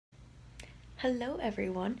Hello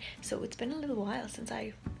everyone. So it's been a little while since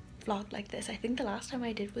I vlogged like this. I think the last time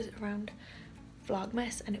I did was around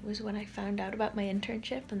Vlogmas, and it was when I found out about my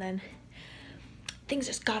internship and then things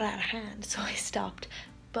just got out of hand, so I stopped.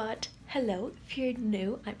 But hello, if you're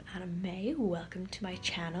new, I'm Anna May. Welcome to my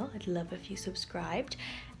channel. I'd love if you subscribed.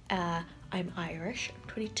 I'm Irish, I'm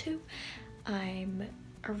 22. I'm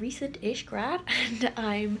a recent-ish grad and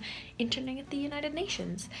I'm interning at the United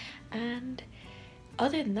Nations. And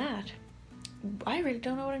other than that, I really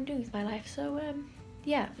don't know what I'm doing with my life, so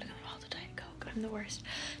yeah, look at all the Diet Coke, I'm the worst.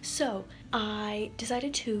 So I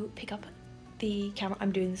decided to pick up the camera.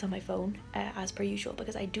 I'm doing this on my phone as per usual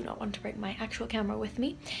because I do not want to bring my actual camera with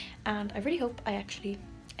me, and I really hope I actually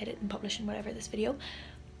edit and publish and whatever this video.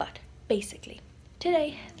 But basically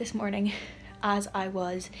today, this morning, as I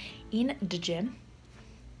was in the gym,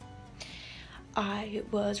 I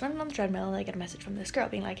was running on the treadmill and I get a message from this girl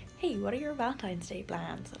being like, hey, what are your Valentine's Day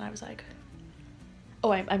plans? And I was like,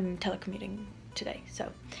 oh, I'm telecommuting today,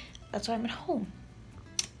 so that's why I'm at home,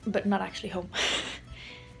 but not actually home.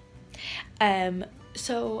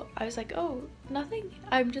 So I was like, oh, nothing,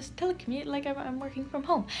 I'm just telecommuting, like I'm working from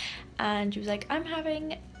home. And she was like, I'm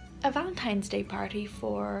having a Valentine's Day party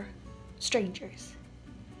for strangers.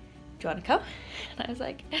 Do you want to come? And I was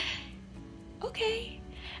like, okay.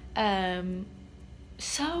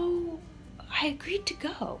 So I agreed to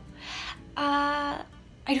go.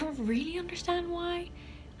 I don't really understand why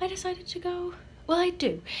I decided to go. Well, I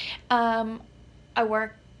do. I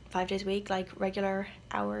work 5 days a week, like regular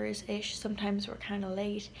hours-ish. Sometimes we're kind of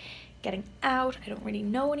late getting out. I don't really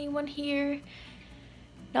know anyone here.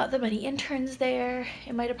 Not that many interns there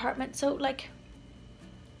in my department. So, like,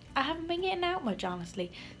 I haven't been getting out much,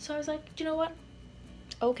 honestly. So I was like, do you know what?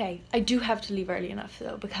 Okay. I do have to leave early enough,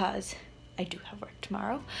 though, because I do have work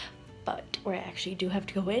tomorrow. But where I actually do have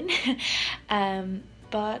to go in.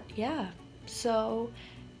 But yeah, so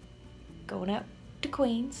going out to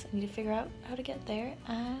Queens. I need to figure out how to get there,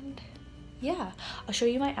 and yeah, I'll show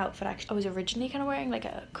you my outfit. Actually, I was originally kind of wearing like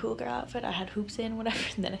a cool girl outfit. I had hoops in, whatever,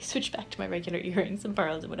 and then I switched back to my regular earrings and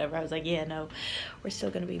pearls and whatever. I was like, yeah, no, we're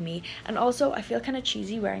still gonna be me. And also, I feel kind of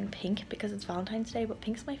cheesy wearing pink because it's Valentine's Day, but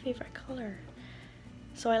pink's my favorite color,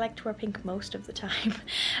 so I like to wear pink most of the time.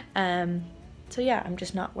 So yeah, I'm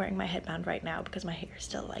just not wearing my headband right now because my hair is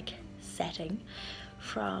still like setting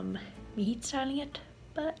from me heat styling it.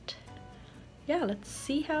 But yeah, let's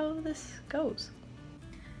see how this goes.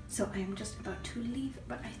 So I'm just about to leave,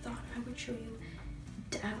 but I thought I would show you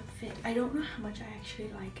the outfit. I don't know how much I actually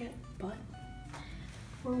like it, but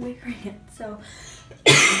we're wearing it. So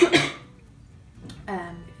if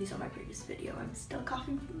you saw my previous video, I'm still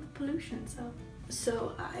coughing from the pollution.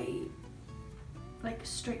 So I like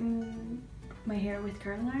straighten my hair with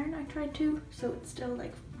curling iron. I tried to, so it's still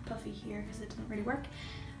like puffy here because it doesn't really work,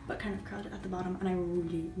 but kind of curled at the bottom. And I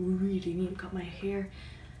really need to cut my hair,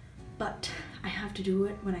 but I have to do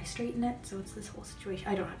it when I straighten it, so it's this whole situation.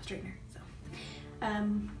 I don't have a straightener. So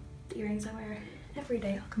the earrings I wear every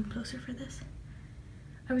day. I'll come closer for this.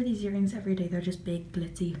 I wear these earrings every day. They're just big,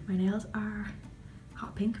 glitzy. My nails are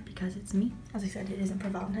hot pink because it's me. As I said, it isn't for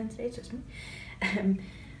Valentine's Day, it's just me.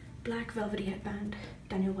 Black velvety headband,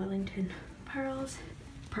 Daniel Wellington pearls,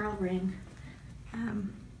 pearl ring,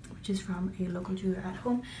 which is from a local jeweler at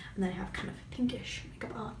home, and then I have kind of pinkish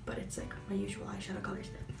makeup on, but it's like my usual eyeshadow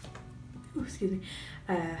colors. Ooh, excuse me.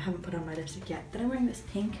 Haven't put on my lipstick yet. Then I'm wearing this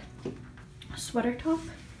pink sweater top.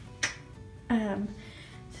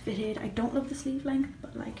 It's fitted. I don't love the sleeve length,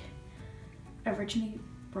 but like I originally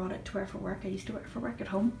brought it to wear for work. I used to wear it for work at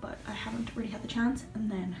home, but I haven't really had the chance.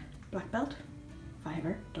 And then black belt,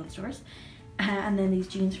 Fiverr, don't stores. And then these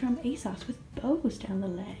jeans from ASOS with bows down the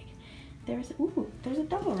leg. There's a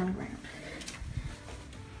double running around.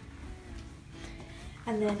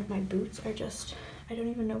 And then my boots are just, I don't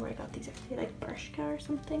even know where I got these. Are they like Bershka or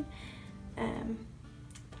something?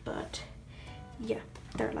 But yeah,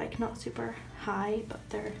 they're like not super high, but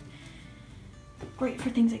they're great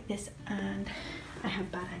for things like this. And I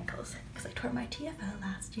have bad ankles because I tore my TFL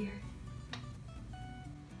last year.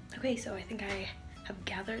 Okay, so I think I have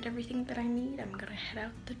gathered everything that I need. I'm gonna head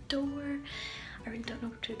out the door. I really don't know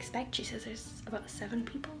what to expect. She says there's about 7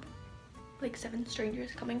 people, like 7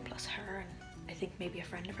 strangers coming, plus her and I think maybe a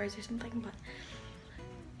friend of hers or something. But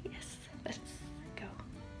yes, let's go.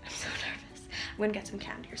 I'm so nervous. I'm gonna get some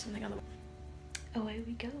candy or something on the way. Away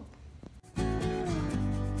we go.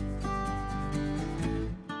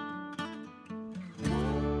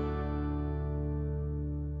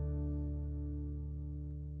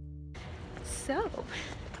 So,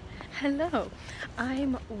 hello.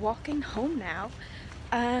 I'm walking home now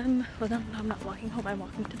Well, no, I'm not walking home, I'm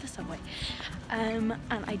walking to the subway. And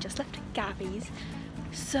I just left Gabby's.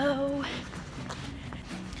 So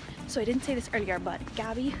I didn't say this earlier, but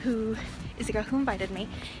Gabby, who is the girl who invited me,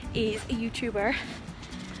 is a YouTuber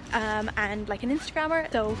and like an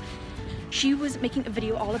Instagrammer. So she was making a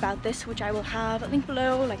video all about this, which I will have a link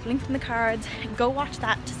below, like linked in the cards. Go watch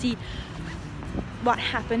that to see what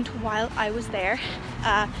happened while I was there.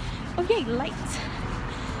 Oh yay, lights.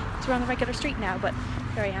 So we're on the regular street now, but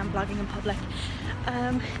here I am vlogging in public.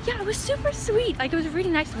 Yeah, it was super sweet. Like, it was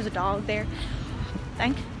really nice. There was a dog there.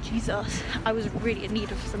 Thank Jesus. I was really in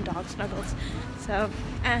need of some dog snuggles. So,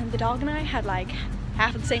 and the dog and I had like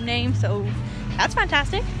half of the same name, so that's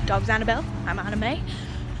fantastic. Dog's Annabelle, I'm Anna May.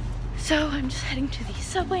 So I'm just heading to the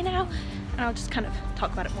subway now, and I'll just kind of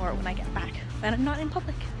talk about it more when I get back, when I'm not in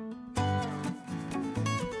public.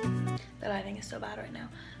 The lighting is so bad right now,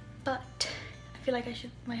 but I feel like I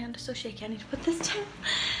should, my hand is so shaky, I need to put this down.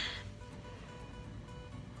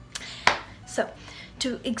 So,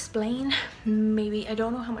 to explain, maybe, I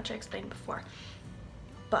don't know how much I explained before,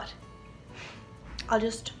 but I'll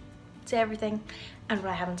just say everything, and what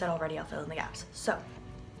I haven't said already, I'll fill in the gaps. So,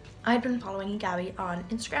 I'd been following Gabby on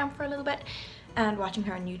Instagram for a little bit, and watching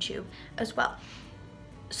her on YouTube as well.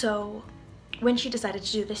 So, when she decided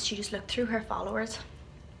to do this, she just looked through her followers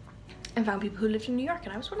and found people who lived in New York,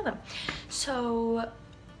 and I was one of them. So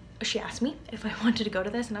she asked me if I wanted to go to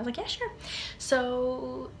this, and I was like, yeah, sure.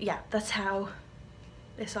 So yeah, that's how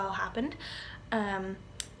this all happened.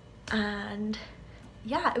 And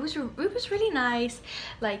yeah, it was really nice.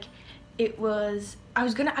 Like, it was, I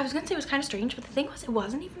was gonna say it was kind of strange, but the thing was, it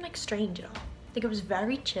wasn't even like strange at all. Like, it was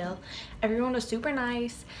very chill. Everyone was super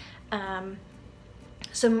nice.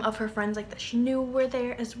 Some of her friends, like, that she knew were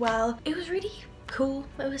there as well. It was really cool.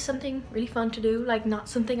 It was something really fun to do, like not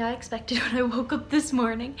something I expected when I woke up this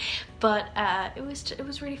morning, but it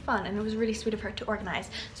was really fun, and it was really sweet of her to organize.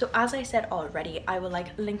 So as I said already, I will like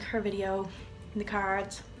link her video in the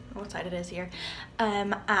cards, what side it is here,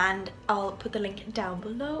 and I'll put the link down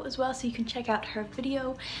below as well, so you can check out her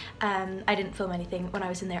video. I didn't film anything when I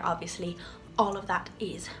was in there, obviously. All of that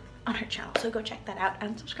is on her channel, so go check that out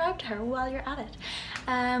and subscribe to her while you're at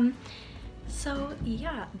it. So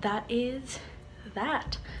yeah, that is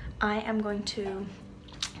that. I am going to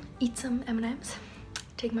eat some M&Ms,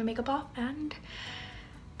 take my makeup off, and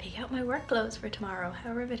pick out my work clothes for tomorrow.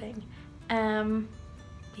 How riveting.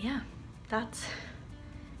 Yeah, that's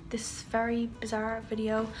this very bizarre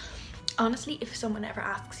video. Honestly, if someone ever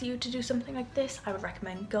asks you to do something like this, I would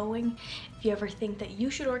recommend going. If you ever think that you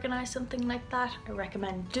should organize something like that, I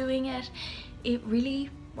recommend doing it. It really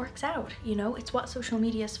works out, you know, it's what social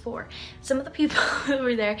media is for. Some of the people who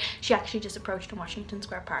were there, she actually just approached in Washington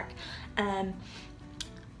Square Park. Did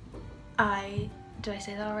I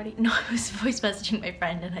say that already? No, I was voice messaging my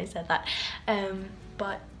friend and I said that.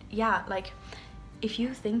 But yeah, like, if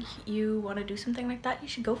you think you want to do something like that, you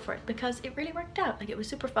should go for it, because it really worked out. Like, it was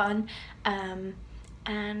super fun,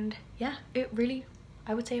 and yeah, it really,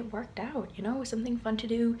 I would say it worked out, you know. It was something fun to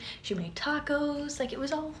do. She made tacos, like, it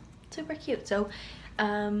was all super cute. So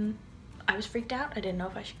I was freaked out. I didn't know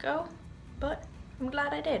if I should go, but I'm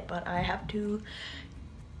glad I did. But I have to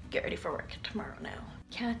get ready for work tomorrow now.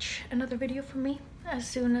 Catch another video from me as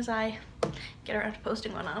soon as I get around to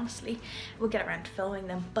posting one. Honestly, we'll get around to filming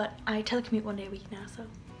them, but I telecommute 1 day a week now, so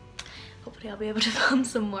hopefully I'll be able to film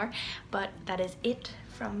some more. But that is it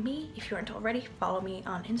from me. If you aren't already, follow me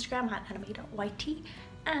on Instagram at anime.yt,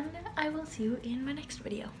 and I will see you in my next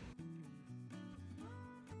video.